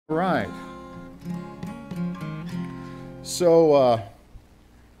Right. So I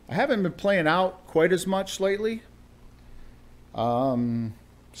haven't been playing out quite as much lately.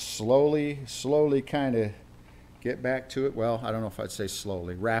 Slowly kind of get back to it. Well, I don't know if I'd say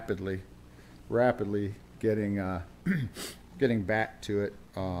slowly, rapidly getting getting back to it.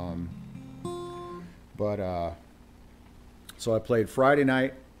 So I played Friday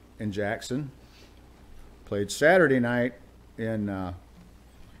night in Jackson, played Saturday night in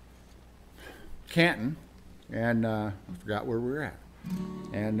Canton, and I forgot where we were at.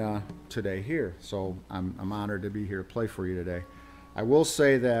 And today here, so I'm honored to be here to play for you today. I will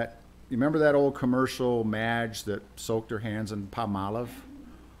say that, you remember that old commercial, Madge, that soaked her hands in palmolive?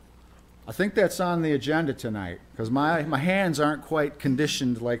 I think that's on the agenda tonight, because my hands aren't quite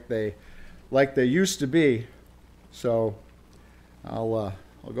conditioned like they used to be. So I'll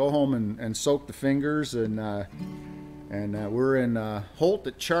go home and soak the fingers, and we're in Holt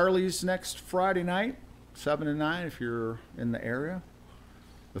at Charlie's next Friday night, 7 to 9 if you're in the area.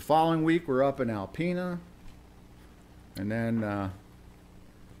 The following week we're up in Alpena, and then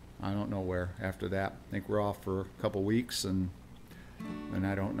I don't know where after that. I think we're off for a couple weeks, and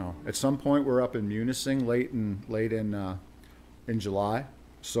I don't know. At some point we're up in Munising late in July,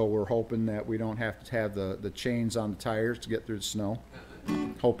 so we're hoping that we don't have to have the chains on the tires to get through the snow.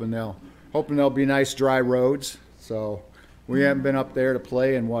 Hoping there'll be nice dry roads. So we haven't been up there to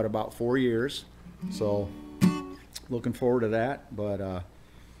play in what, about 4 years. So looking forward to that. But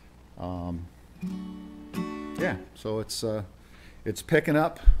yeah, so it's picking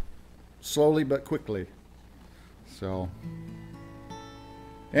up slowly but quickly. So,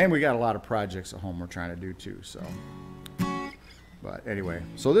 and we got a lot of projects at home we're trying to do too. So, but anyway,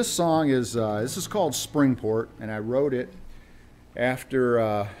 so this song is this is called Springport, and I wrote it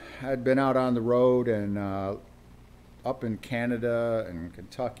after I'd been out on the road and up in Canada and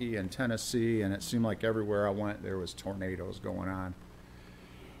Kentucky and Tennessee, and it seemed like everywhere I went there was tornadoes going on.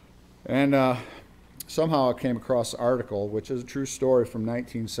 And somehow I came across an article, which is a true story, from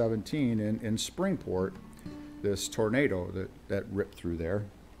 1917 in Springport. This tornado that ripped through there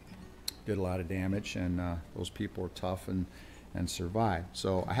did a lot of damage, and those people were tough and survived.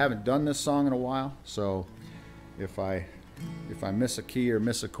 So I haven't done this song in a while, so if I miss a key or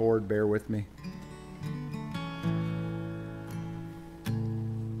miss a chord, bear with me.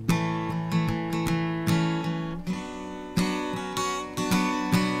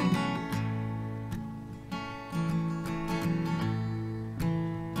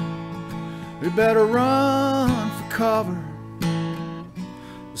 We better run for cover.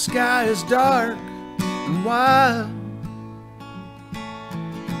 The sky is dark and wild.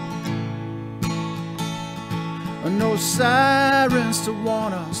 And no sirens to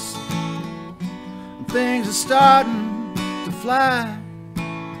warn us, and things are starting to fly.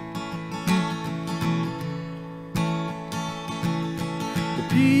 The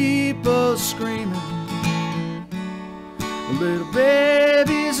people screaming, the little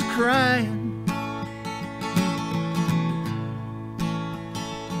babies are crying.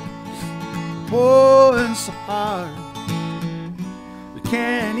 Pouring so hard we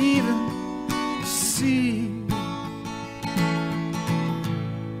can't even see.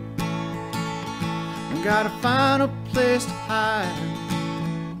 I gotta find a place to hide,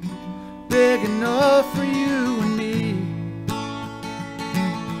 big enough for you and me.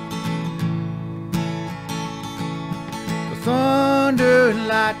 The thunder and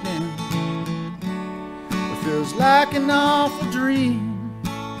lightning, it feels like an awful dream.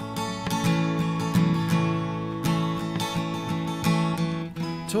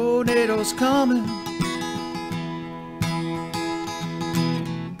 Tornadoes coming,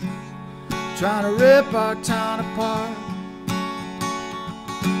 trying to rip our town apart.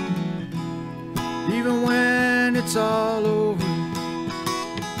 Even when it's all over,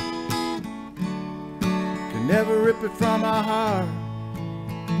 can never rip it from our heart.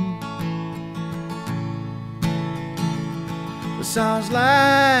 It sounds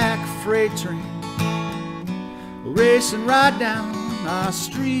like a freight train racing right down our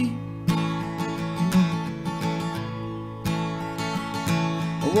street.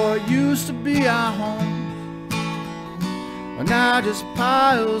 What used to be our home are now just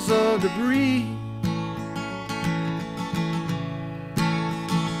piles of debris.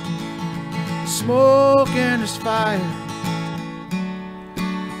 Smoke and there's fire,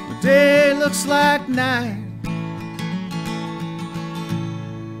 the day looks like night.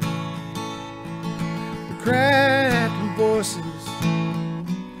 The crackling voices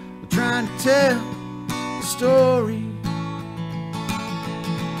are trying to tell the story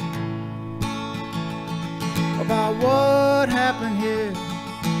about what happened here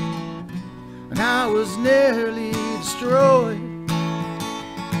I was nearly destroyed.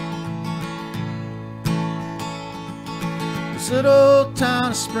 This little town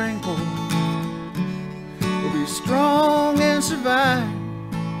of Springport will be strong and survive.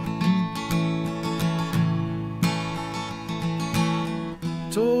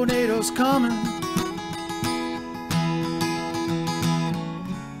 Tornadoes coming,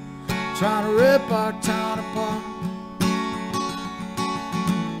 trying to rip our town apart.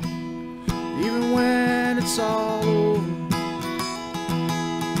 Even when it's all over,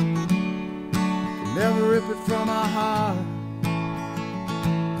 we'll never rip it from our heart.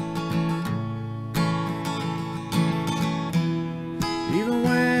 Even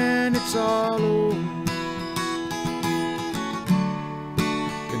when it's all over,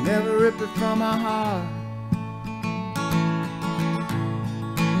 never rip it from our heart.